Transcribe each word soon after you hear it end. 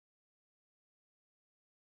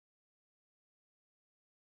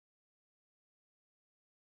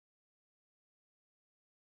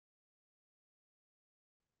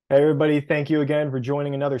Hey everybody, thank you again for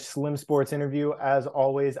joining another Slim Sports interview. As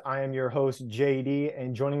always, I am your host, JD,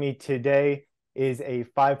 and joining me today is a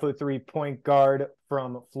 5'3" point guard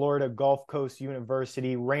from Florida Gulf Coast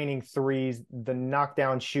University, reigning threes, the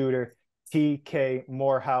knockdown shooter, TK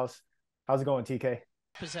Morehouse. How's it going, TK?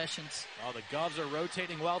 Possessions. Oh, the Govs are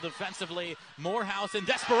rotating well defensively. Morehouse in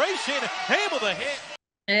desperation, able to hit.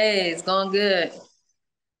 Hey, it's going good.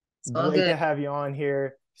 It's going Great good. to have you on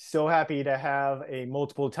here. So happy to have a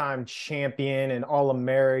multiple-time champion and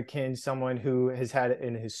All-American, someone who has had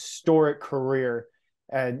an historic career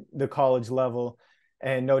at the college level.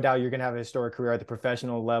 And no doubt you're going to have a historic career at the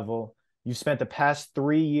professional level. You spent the past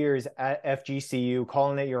 3 years at FGCU,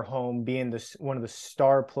 calling it your home, being one of the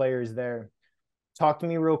star players there. Talk to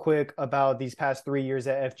me real quick about these past 3 years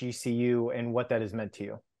at FGCU and what that has meant to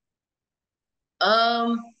you.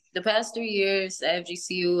 The past 3 years at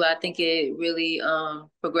FGCU, I think it really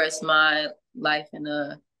progressed my life in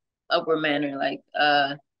a upward manner.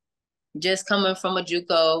 Just coming from a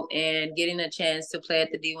JUCO and getting a chance to play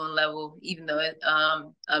at the D1 level, even though it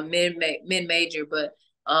a mid major, but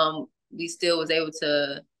we still was able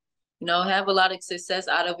to, have a lot of success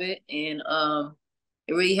out of it, and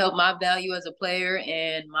it really helped my value as a player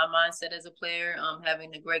and my mindset as a player.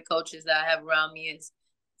 Having the great coaches that I have around me is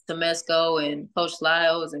Temesco and Coach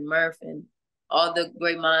Lyles and Murph and all the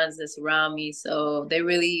great minds that surround me. So they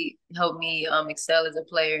really helped me excel as a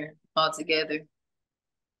player altogether.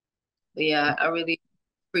 But yeah, I really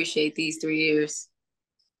appreciate these 3 years.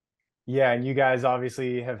 Yeah, and you guys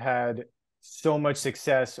obviously have had so much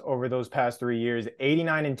success over those past 3 years.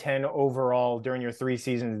 89-10 overall during your 3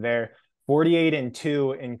 seasons there,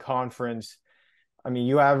 48-2 in conference. I mean,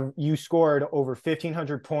 you scored over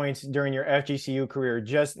 1,500 points during your FGCU career,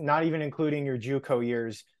 just not even including your JUCO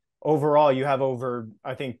years. Overall, you have over,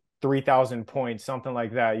 I think, 3,000 points, something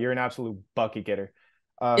like that. You're an absolute bucket getter.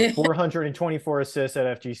 424 assists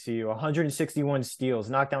at FGCU, 161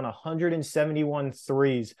 steals, knocked down 171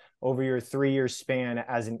 threes over your 3-year span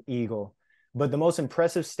as an Eagle. But the most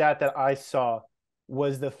impressive stat that I saw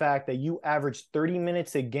was the fact that you averaged 30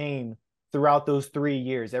 minutes a game throughout those 3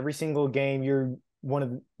 years. Every single game, you're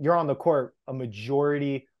on the court a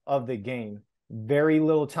majority of the game. Very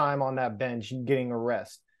little time on that bench getting a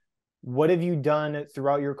rest. What have you done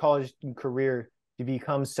throughout your college career to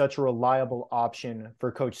become such a reliable option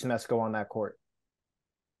for Coach Temesco on that court?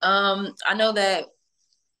 I know that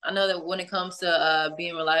when it comes to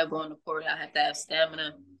being reliable on the court, I have to have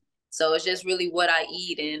stamina. So it's just really what I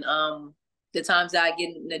eat, and the times that I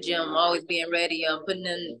get in the gym, always being ready, putting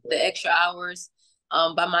in the extra hours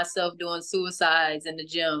by myself, doing suicides in the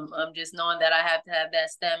gym. Just knowing that I have to have that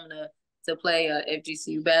stamina to play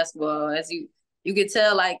FGCU basketball. As you could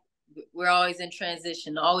tell, like, we're always in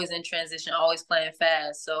transition, always playing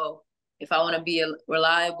fast. So if I want to be a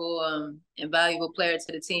reliable and valuable player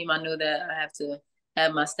to the team, I know that I have to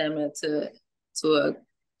have my stamina to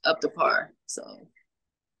up the par. So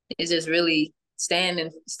it's just really staying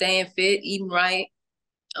fit, eating right,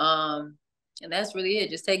 and that's really it.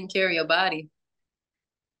 Just taking care of your body.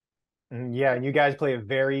 Yeah, and you guys play a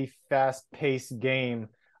very fast-paced game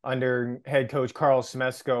under head coach Carl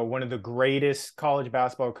Temesco, one of the greatest college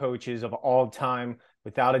basketball coaches of all time,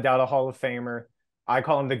 without a doubt a Hall of Famer. I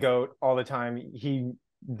call him the GOAT all the time. He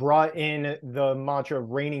brought in the mantra of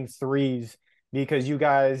raining threes because you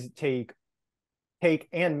guys take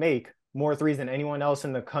and make more threes than anyone else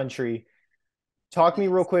in the country. Talk to me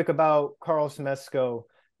real quick about Carl Temesco,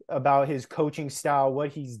 about his coaching style, what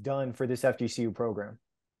he's done for this FGCU program.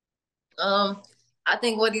 I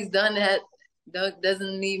think what he's done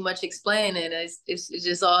doesn't need much explaining. It's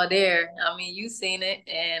just all there. I mean, you've seen it,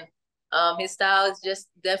 and his style is just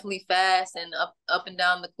definitely fast and up and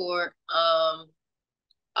down the court.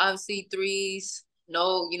 Obviously threes,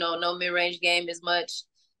 no mid range game as much,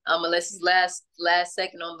 unless he's last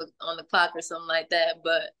second on the clock or something like that.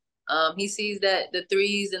 But he sees that the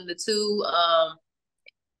threes and the two,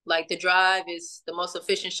 like the drive is the most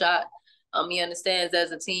efficient shot. He understands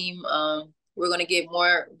as a team, we're going to get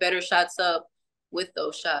better shots up with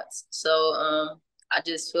those shots. So I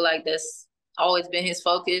just feel like that's always been his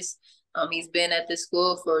focus. He's been at this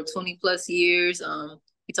school for 20 plus years.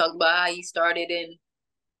 He talked about how he started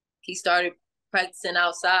practicing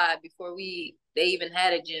outside before they even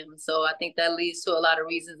had a gym. So I think that leads to a lot of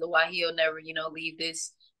reasons of why he'll never, leave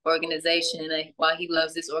this organization and why he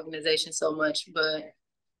loves this organization so much. But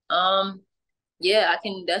yeah,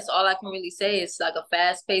 that's all I can really say. It's like a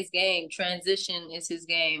fast-paced game. Transition is his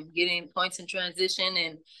game. Getting points in transition,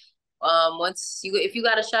 and if you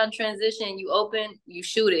got a shot in transition, you open, you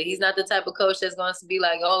shoot it. He's not the type of coach that's going to be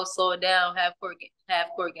like, oh, slow it down, half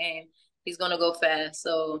court game. He's gonna go fast.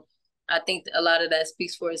 So I think a lot of that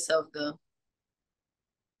speaks for itself, though.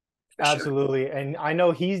 For sure. Absolutely. And I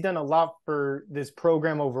know he's done a lot for this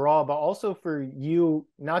program overall, but also for you,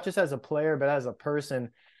 not just as a player, but as a person.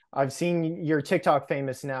 I've seen your TikTok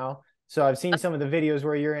famous now. So I've seen some of the videos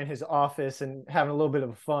where you're in his office and having a little bit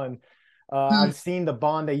of fun. I've seen the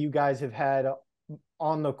bond that you guys have had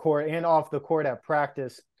on the court and off the court at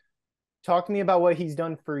practice. Talk to me about what he's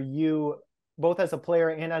done for you, both as a player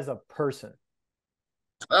and as a person.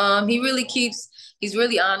 He's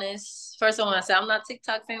really honest. First, I want to say I'm not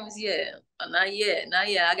TikTok famous yet. Not yet, not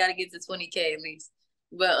yet. I gotta get to 20K at least.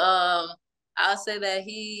 But I'll say that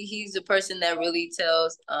he's a person that really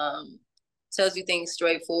tells you things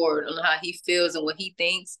straightforward on how he feels and what he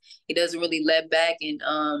thinks. He doesn't really let back, and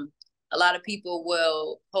a lot of people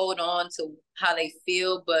will hold on to how they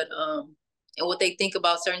feel, but and what they think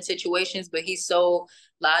about certain situations. But he's so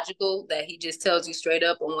logical that he just tells you straight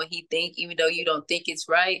up on what he think, even though you don't think it's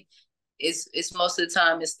right. It's most of the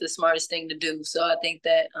time it's the smartest thing to do. So I think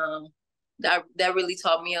that that really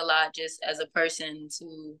taught me a lot just as a person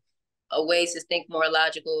to ways to think more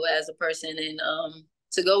logical as a person, and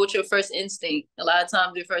to go with your first instinct. A lot of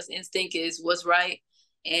times your first instinct is what's right,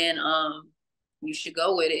 and you should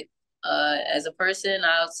go with it. As a person,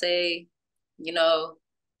 I'll say, you know,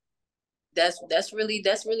 that's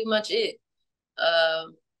really much it.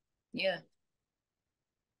 Yeah.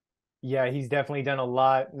 Yeah, he's definitely done a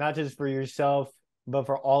lot, not just for yourself, but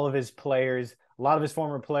for all of his players. A lot of his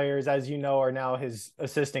former players, as you know, are now his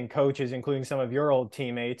assistant coaches, including some of your old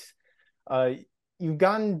teammates. Uh, you've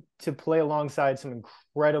gotten to play alongside some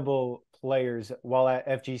incredible players while at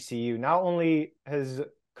FGCU. Not only has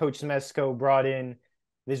Coach Smesco brought in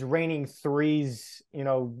this reigning threes,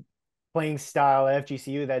 playing style at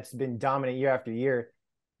FGCU that's been dominant year after year,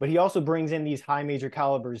 but he also brings in these high major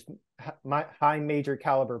caliber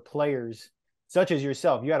players such as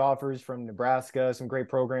yourself. You had offers from Nebraska, some great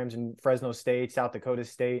programs in Fresno State, South Dakota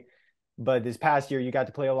State. But this past year, you got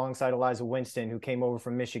to play alongside Eliza Winston, who came over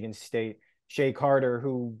from Michigan State, Shea Carter,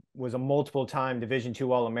 who was a multiple-time Division II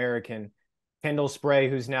All-American, Kendall Spray,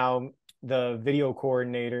 who's now the video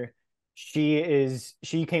coordinator. She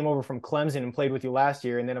came over from Clemson and played with you last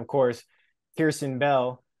year. And then, of course, Kirsten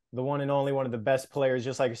Bell, the one and only one of the best players,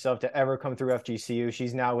 just like yourself, to ever come through FGCU.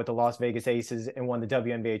 She's now with the Las Vegas Aces and won the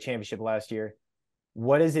WNBA championship last year.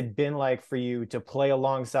 What has it been like for you to play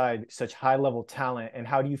alongside such high level talent, and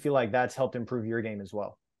how do you feel like that's helped improve your game as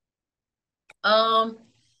well? Um,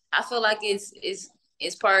 I feel like it's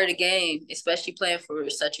part of the game, especially playing for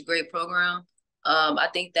such a great program. I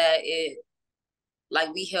think that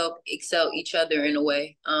we help excel each other in a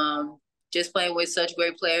way. Just playing with such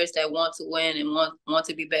great players that want to win and want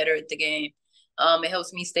to be better at the game. It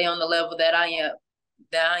helps me stay on the level that I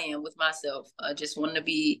am with myself. Just wanting to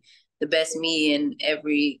be the best me in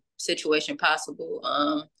every situation possible.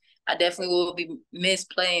 I definitely will be miss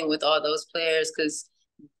playing with all those players, because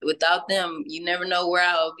without them, you never know where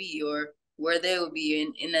I'll be or where they will be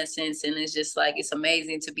in that sense. And it's just like, it's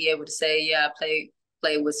amazing to be able to say, yeah, I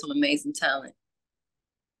play with some amazing talent.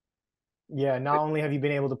 Yeah, not only have you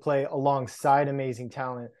been able to play alongside amazing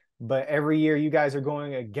talent, but every year you guys are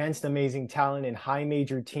going against amazing talent in high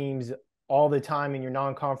major teams all the time in your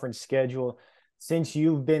non-conference schedule. Since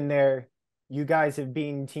you've been there, you guys have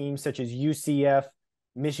beaten teams such as UCF,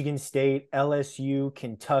 Michigan State, LSU,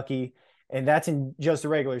 Kentucky, and that's in just the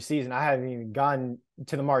regular season. I haven't even gotten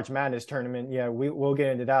to the March Madness tournament. Yeah, we'll get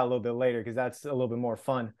into that a little bit later because that's a little bit more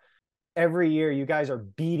fun. Every year you guys are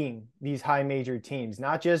beating these high major teams,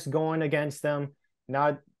 not just going against them,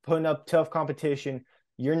 not putting up tough competition.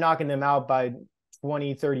 You're knocking them out by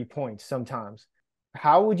 20, 30 points sometimes.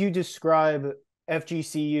 How would you describe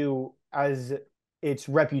FGCU as its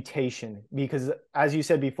reputation? Because as you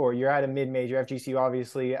said before, you're at a mid-major. FGCU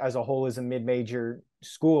obviously as a whole is a mid-major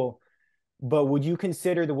school, but would you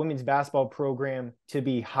consider the women's basketball program to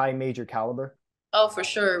be high major caliber? Oh, for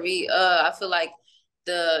sure. I feel like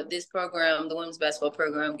this program, the women's basketball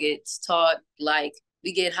program, gets taught like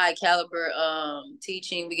we get high caliber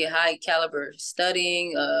teaching, we get high caliber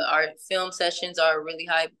studying. Our film sessions are really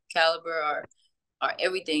high caliber. Our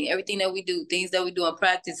everything that we do, things that we do in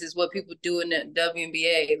practice is what people do in the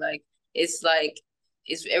WNBA. Like it's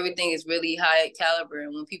everything is really high caliber,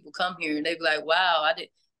 and when people come here, they be like, "Wow,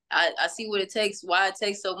 I see what it takes. Why it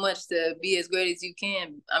takes so much to be as great as you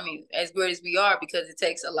can. I mean, as great as we are, because it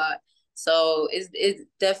takes a lot." So it's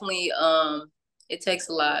definitely it takes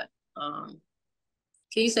a lot.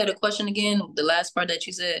 Can you say the question again? The last part that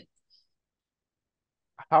you said.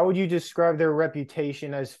 How would you describe their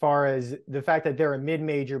reputation as far as the fact that they're a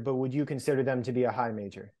mid-major, but would you consider them to be a high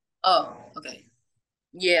major? Oh, okay.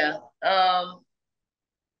 Yeah.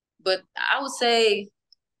 But I would say,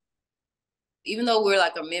 even though we're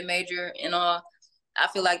like a mid-major and all, I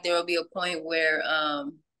feel like there will be a point where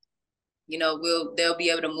they'll be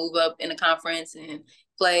able to move up in the conference and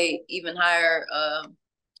play even higher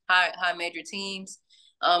high major teams.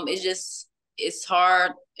 It's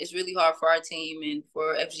hard. It's really hard for our team and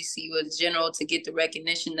for FGCU in general to get the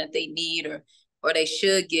recognition that they need or they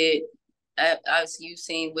should get. As you've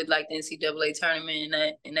seen with like the NCAA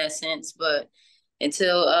tournament in that sense, but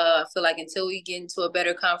until I feel like until we get into a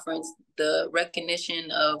better conference, the recognition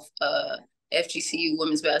of FGCU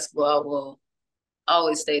women's basketball will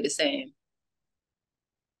always stay the same.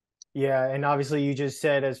 Yeah, and obviously you just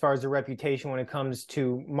said as far as the reputation when it comes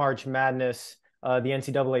to March Madness, the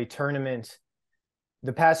NCAA tournament,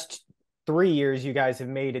 the past 3 years you guys have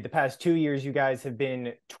made it. The past 2 years you guys have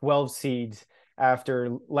been 12 seeds.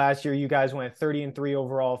 After last year, you guys went 30-3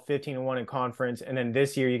 overall, 15-1 in conference, and then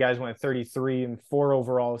this year you guys went 33-4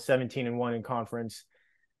 overall, 17-1 in conference.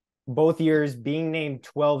 Both years being named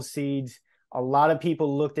 12 seeds. A lot of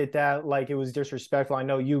people looked at that like it was disrespectful. I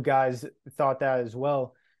know you guys thought that as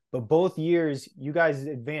well. But both years, you guys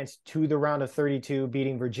advanced to the round of 32,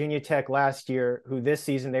 beating Virginia Tech last year, who this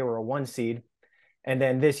season they were a 1 seed. And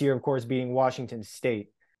then this year, of course, beating Washington State.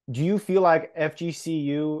 Do you feel like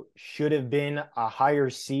FGCU should have been a higher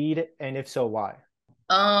seed? And if so, why?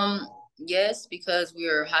 Yes, because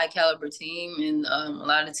we're a high caliber team, and a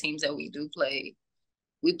lot of teams that we do play,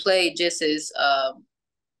 we play just as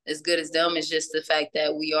good as them. It's just the fact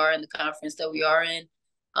that we are in the conference that we are in.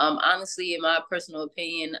 Honestly, in my personal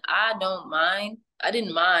opinion, I don't mind. I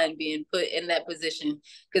didn't mind being put in that position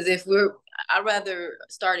because I'd rather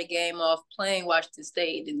start a game off playing Washington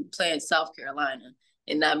State than playing South Carolina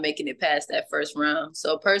and not making it past that first round.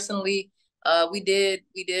 So personally,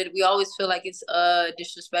 we always feel like it's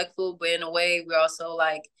disrespectful, but in a way, we're also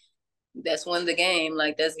like, let's win the game.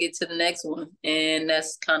 Like, let's get to the next one, and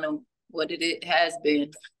that's kind of what it has been.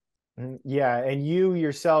 Yeah, and you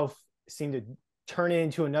yourself seem to turn it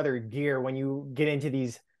into another gear when you get into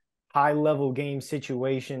these high level game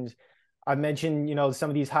situations. I mentioned, some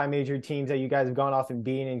of these high major teams that you guys have gone off and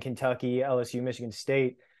beaten in Kentucky, LSU, Michigan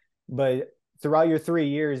State, but throughout your 3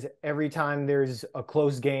 years, every time there's a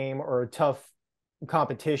close game or a tough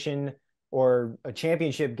competition or a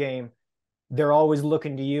championship game, they're always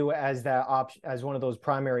looking to you as that option, as one of those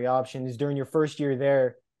primary options. During your first year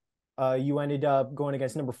there, you ended up going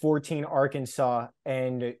against number 14 Arkansas,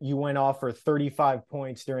 and you went off for 35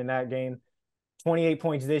 points during that game. 28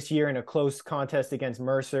 points this year in a close contest against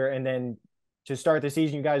Mercer, and then to start the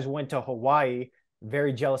season, you guys went to Hawaii.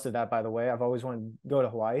 Very jealous of that, by the way. I've always wanted to go to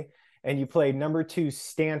Hawaii. And you played number 2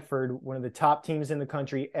 Stanford, one of the top teams in the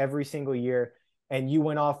country every single year, and you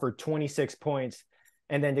went off for 26 points.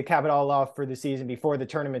 And then to cap it all off for the season before the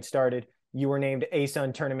tournament started, you were named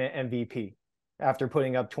ASUN tournament MVP after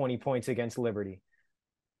putting up 20 points against Liberty.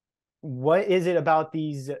 What is it about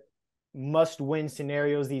these must-win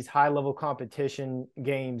scenarios, these high-level competition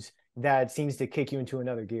games, that seems to kick you into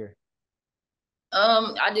another gear?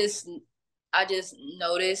 I just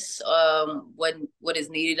notice what is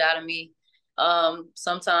needed out of me.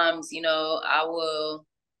 Sometimes, I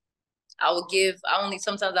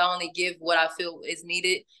only give what I feel is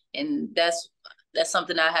needed, and that's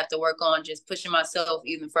something I have to work on, just pushing myself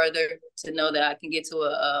even further to know that I can get to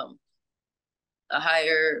a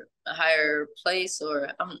higher place, or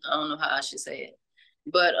I don't know how I should say it.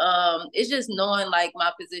 But it's just knowing like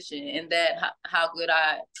my position and that how good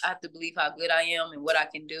I have to believe how good I am and what I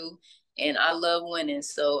can do. And I love winning,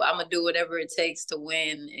 so I'm gonna do whatever it takes to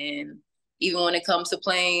win. And even when it comes to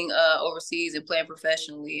playing overseas and playing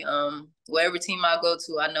professionally, wherever team I go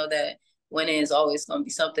to, I know that winning is always gonna be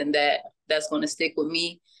something that's gonna stick with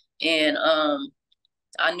me. And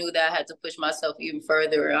I knew that I had to push myself even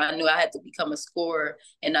further. I knew I had to become a scorer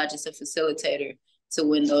and not just a facilitator to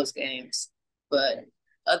win those games. But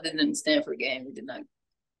other than the Stanford game, we did not.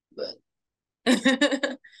 But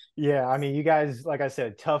Yeah, I mean, you guys, like I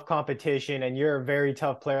said, tough competition, and you're a very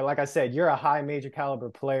tough player. Like I said, you're a high major caliber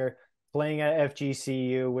player playing at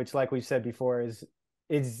FGCU, which, like we've said before,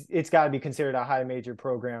 it's got to be considered a high major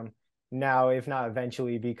program now, if not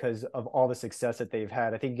eventually, because of all the success that they've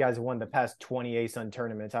had. I think you guys won the past 20 ASUN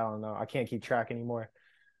tournaments. I don't know. I can't keep track anymore.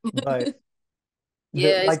 But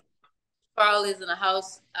yeah, like Carl is in a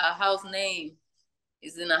house name,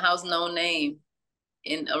 is in a house known name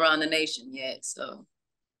in around the nation yet. So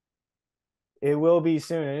it will be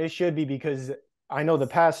soon, and it should be, because I know the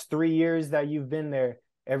past 3 years that you've been there,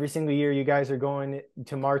 every single year you guys are going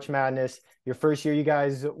to March Madness. Your first year, you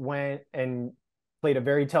guys went and played a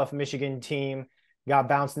very tough Michigan team. got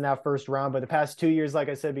bounced in that first round. But the past 2 years, like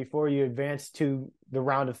I said before, you advanced to the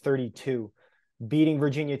round of 32, beating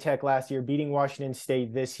Virginia Tech last year, beating Washington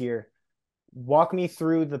State this year. Walk me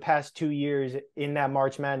through the past 2 years in that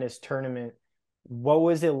March Madness tournament. What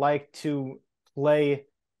was it like to play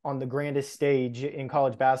on the grandest stage in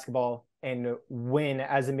college basketball and win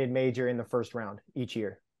as a mid-major in the first round each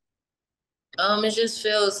year? It just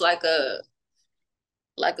feels like a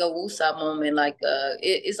woosah moment.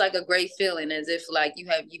 It's like a great feeling, as if like you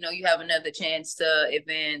have another chance to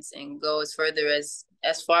advance and go as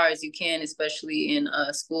far as you can, especially in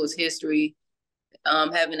school's history.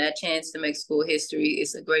 Having that chance to make school history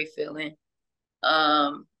is a great feeling.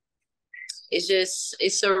 Um, it's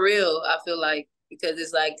surreal. I feel like, because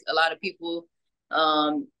it's like a lot of people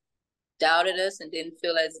um doubted us and didn't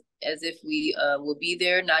feel as if we will be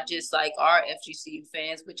there, not just like our FGCU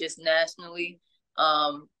fans, but just nationally.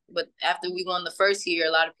 But after we won the first year,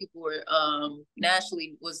 a lot of people were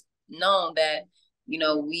nationally was known that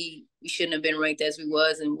we shouldn't have been ranked as we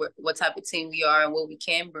was, and what type of team we are and what we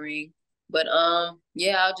can bring. But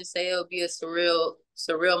yeah, I'll just say it'll be a surreal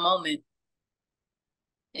moment.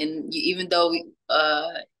 And even though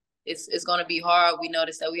it's going to be hard, we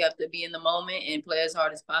notice that we have to be in the moment and play as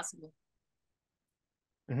hard as possible.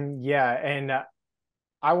 Yeah, and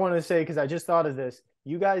I want to say, because I just thought of this,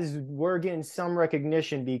 you guys were getting some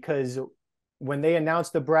recognition because when they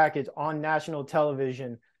announced the brackets on national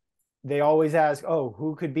television, they always ask, oh,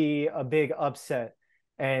 who could be a big upset?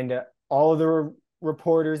 And all of the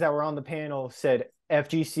reporters that were on the panel said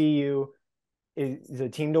FGCU is a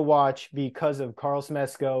team to watch because of Carl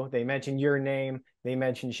Smesko. They mentioned your name. They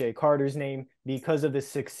mentioned Shea Carter's name because of the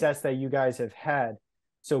success that you guys have had.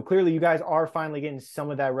 So clearly you guys are finally getting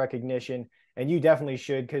some of that recognition, and you definitely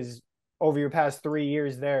should, because over your past 3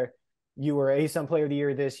 years there, you were ASUN Player of the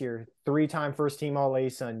Year this year, 3-time first-team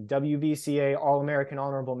All-ASUN, WBCA All-American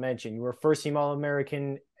Honorable Mention. You were first-team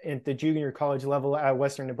All-American at the junior college level at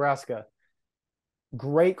Western Nebraska.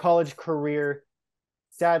 Great college career.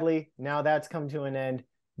 Sadly, now that's come to an end,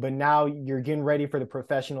 but now you're getting ready for the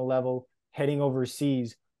professional level, heading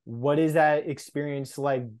overseas. What is that experience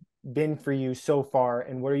like been for you so far,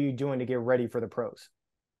 and what are you doing to get ready for the pros?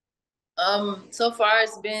 So far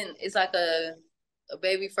it's like a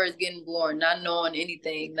baby first getting born, not knowing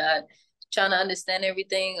anything, not trying to understand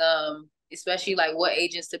everything. Especially like what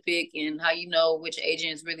agents to pick and how which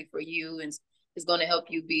agent is really for you and is going to help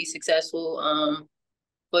you be successful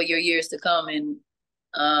for your years to come. And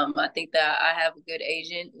I think that I have a good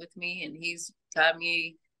agent with me, and he's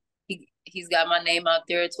got my name out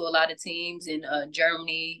there to a lot of teams in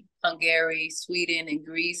Germany, Hungary, Sweden, and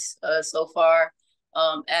Greece so far.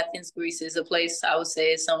 Athens, Greece is a place I would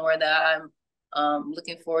say is somewhere that I'm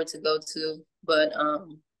looking forward to go to, but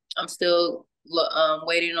I'm still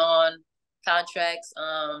waiting on contracts,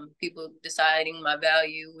 people deciding my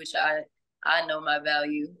value, which I know my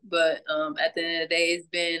value. But at the end of the day, it's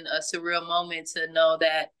been a surreal moment to know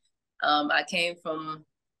that I came from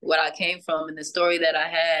what I came from and the story that I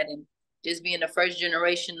had, and just being the first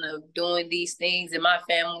generation of doing these things in my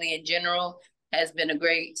family in general has been a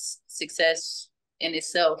great success in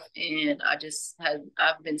itself. And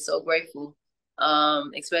I've been so grateful,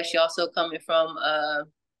 especially also coming from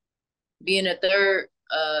being a third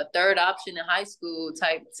option in high school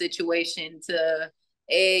type situation to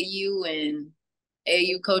AAU, and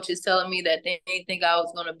AAU coaches telling me that they didn't think I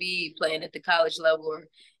was going to be playing at the college level, or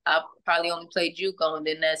I probably only played JUCO and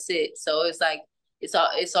then that's it. So it's like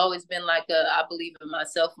it's always been like a I believe in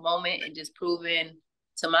myself moment, and just proving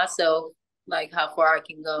to myself like how far I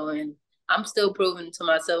can go. And I'm still proving to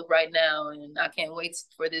myself right now, and I can't wait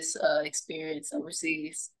for this experience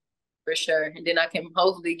overseas for sure. And then I can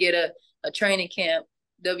hopefully get a training camp,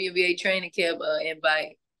 WBA training camp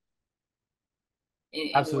invite in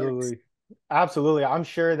the works. Absolutely. Absolutely. I'm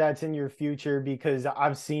sure that's in your future because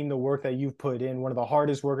I've seen the work that you've put in. One of the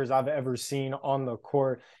hardest workers I've ever seen on the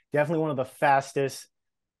court. Definitely one of the fastest.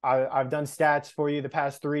 I've done stats for you the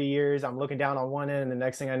past 3 years. I'm looking down on one end, and the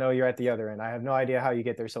next thing I know, you're at the other end. I have no idea how you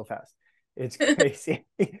get there so fast. It's crazy.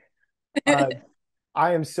 uh,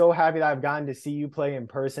 I am so happy that I've gotten to see you play in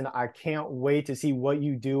person. I can't wait to see what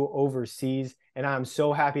you do overseas. And I'm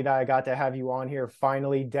so happy that I got to have you on here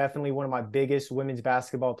finally. Definitely one of my biggest women's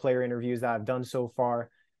basketball player interviews that I've done so far.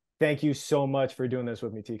 Thank you so much for doing this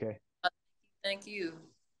with me, TK. Thank you.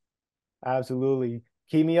 Absolutely.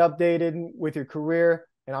 Keep me updated with your career,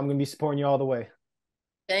 and I'm going to be supporting you all the way.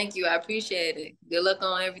 Thank you. I appreciate it. Good luck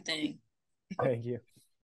on everything. Thank you.